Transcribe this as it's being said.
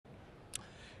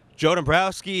Joe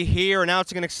Dombrowski here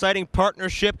announcing an exciting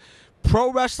partnership.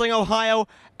 Pro Wrestling Ohio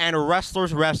and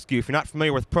Wrestlers Rescue. If you're not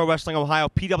familiar with Pro Wrestling Ohio,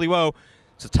 PWO,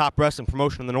 it's a top wrestling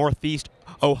promotion in the Northeast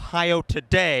Ohio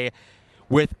today,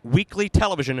 with weekly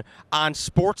television on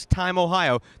Sports Time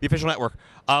Ohio, the official network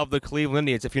of the Cleveland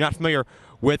Indians. If you're not familiar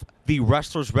with the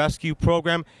Wrestlers Rescue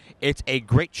program, it's a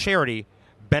great charity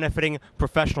benefiting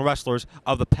professional wrestlers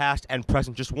of the past and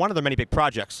present. Just one of their many big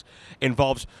projects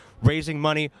involves raising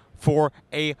money for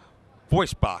a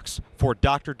voice box for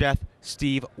Dr. Death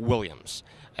Steve Williams.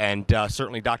 And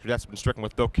certainly Dr. Death's been stricken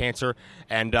with throat cancer,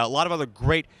 and a lot of other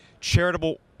great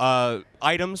charitable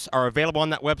items are available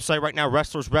on that website right now,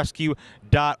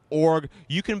 wrestlersrescue.org.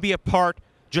 You can be a part,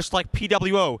 just like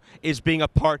PWO is being a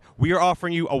part. We are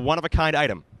offering you a one-of-a-kind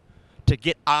item to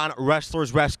get on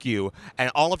Wrestlers Rescue,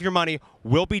 and all of your money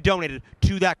will be donated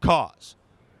to that cause.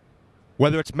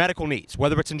 Whether it's medical needs,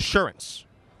 whether it's insurance,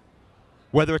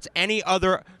 whether it's any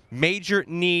other major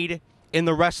need in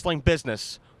the wrestling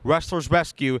business, Wrestlers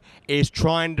Rescue is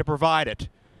trying to provide it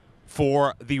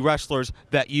for the wrestlers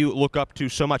that you look up to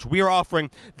so much. We are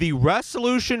offering the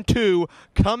Wrestlelution 2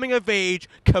 Coming of Age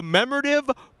commemorative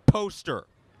poster,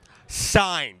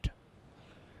 signed.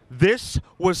 This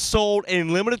was sold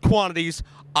in limited quantities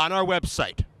on our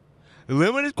website.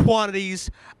 Limited quantities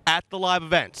at the live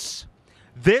events.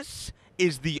 This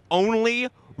is the only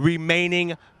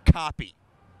remaining copy.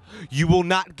 You will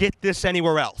not get this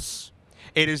anywhere else.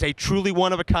 It is a truly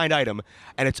one-of-a-kind item,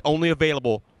 and it's only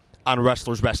available on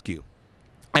Wrestlers Rescue.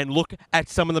 And look at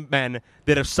some of the men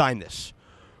that have signed this.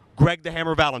 Greg the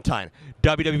Hammer Valentine,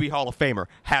 WWE Hall of Famer,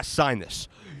 has signed this.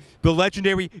 The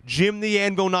legendary Jim the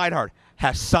Anvil Neidhart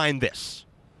has signed this.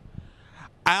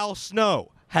 Al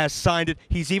Snow has signed it.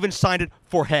 He's even signed it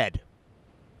for Head.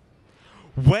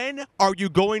 When are you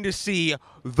going to see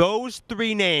those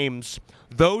three names,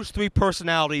 those three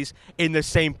personalities in the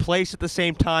same place at the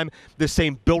same time, the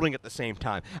same building at the same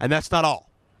time? And that's not all.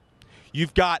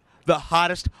 You've got the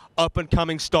hottest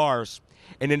up-and-coming stars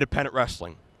in independent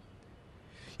wrestling.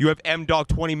 You have M-Dogg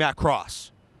 20 Matt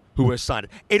Cross, who has signed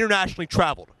it. Internationally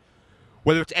traveled,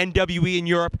 whether it's NWE in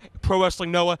Europe, Pro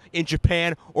Wrestling Noah in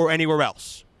Japan, or anywhere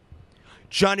else.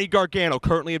 Johnny Gargano,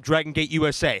 currently of Dragon Gate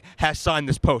USA, has signed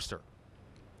this poster.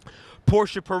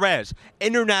 Portia Perez,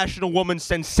 international woman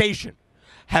sensation,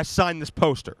 has signed this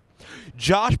poster.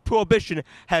 Josh Prohibition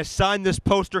has signed this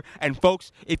poster, and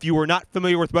folks, if you were not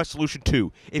familiar with Wrestlelution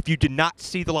 2, if you did not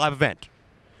see the live event,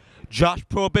 Josh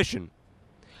Prohibition,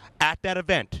 at that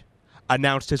event,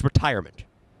 announced his retirement.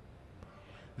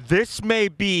 This may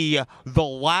be the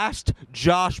last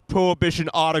Josh Prohibition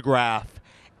autograph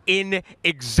in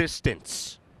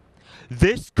existence.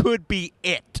 This could be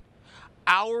it.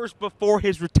 Hours before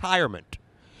his retirement,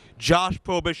 Josh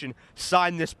Prohibition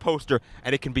signed this poster,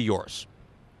 and it can be yours.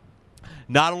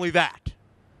 Not only that,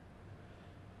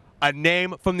 a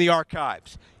name from the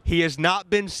archives. He has not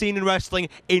been seen in wrestling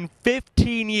in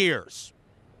 15 years,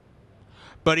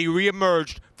 but he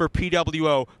reemerged for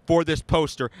PWO for this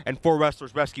poster and for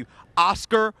Wrestlers Rescue.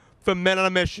 Oscar from Men on a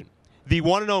Mission, the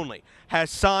one and only, has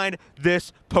signed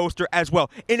this poster as well.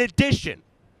 In addition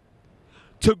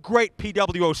to great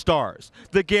PWO stars,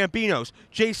 the Gambinos,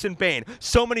 Jason Bane,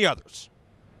 so many others.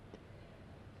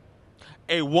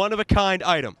 A one-of-a-kind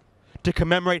item to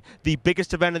commemorate the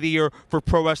biggest event of the year for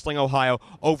Pro Wrestling Ohio.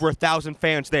 Over 1,000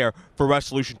 fans there for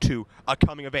Wrestlelution 2, a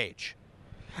coming of age.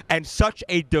 And such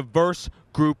a diverse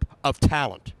group of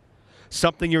talent.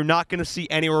 Something you're not going to see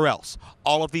anywhere else.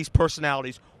 All of these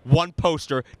personalities, one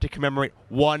poster to commemorate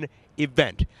one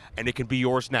event. And it can be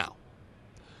yours now.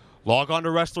 Log on to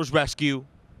Wrestlers Rescue,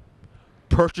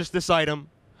 purchase this item,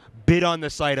 bid on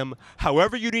this item.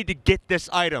 However you need to get this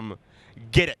item,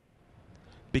 get it.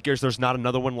 Because there's not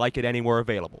another one like it anywhere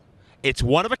available. It's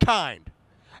one of a kind,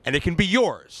 and it can be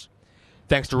yours,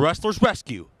 thanks to Wrestlers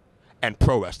Rescue and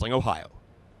Pro Wrestling Ohio.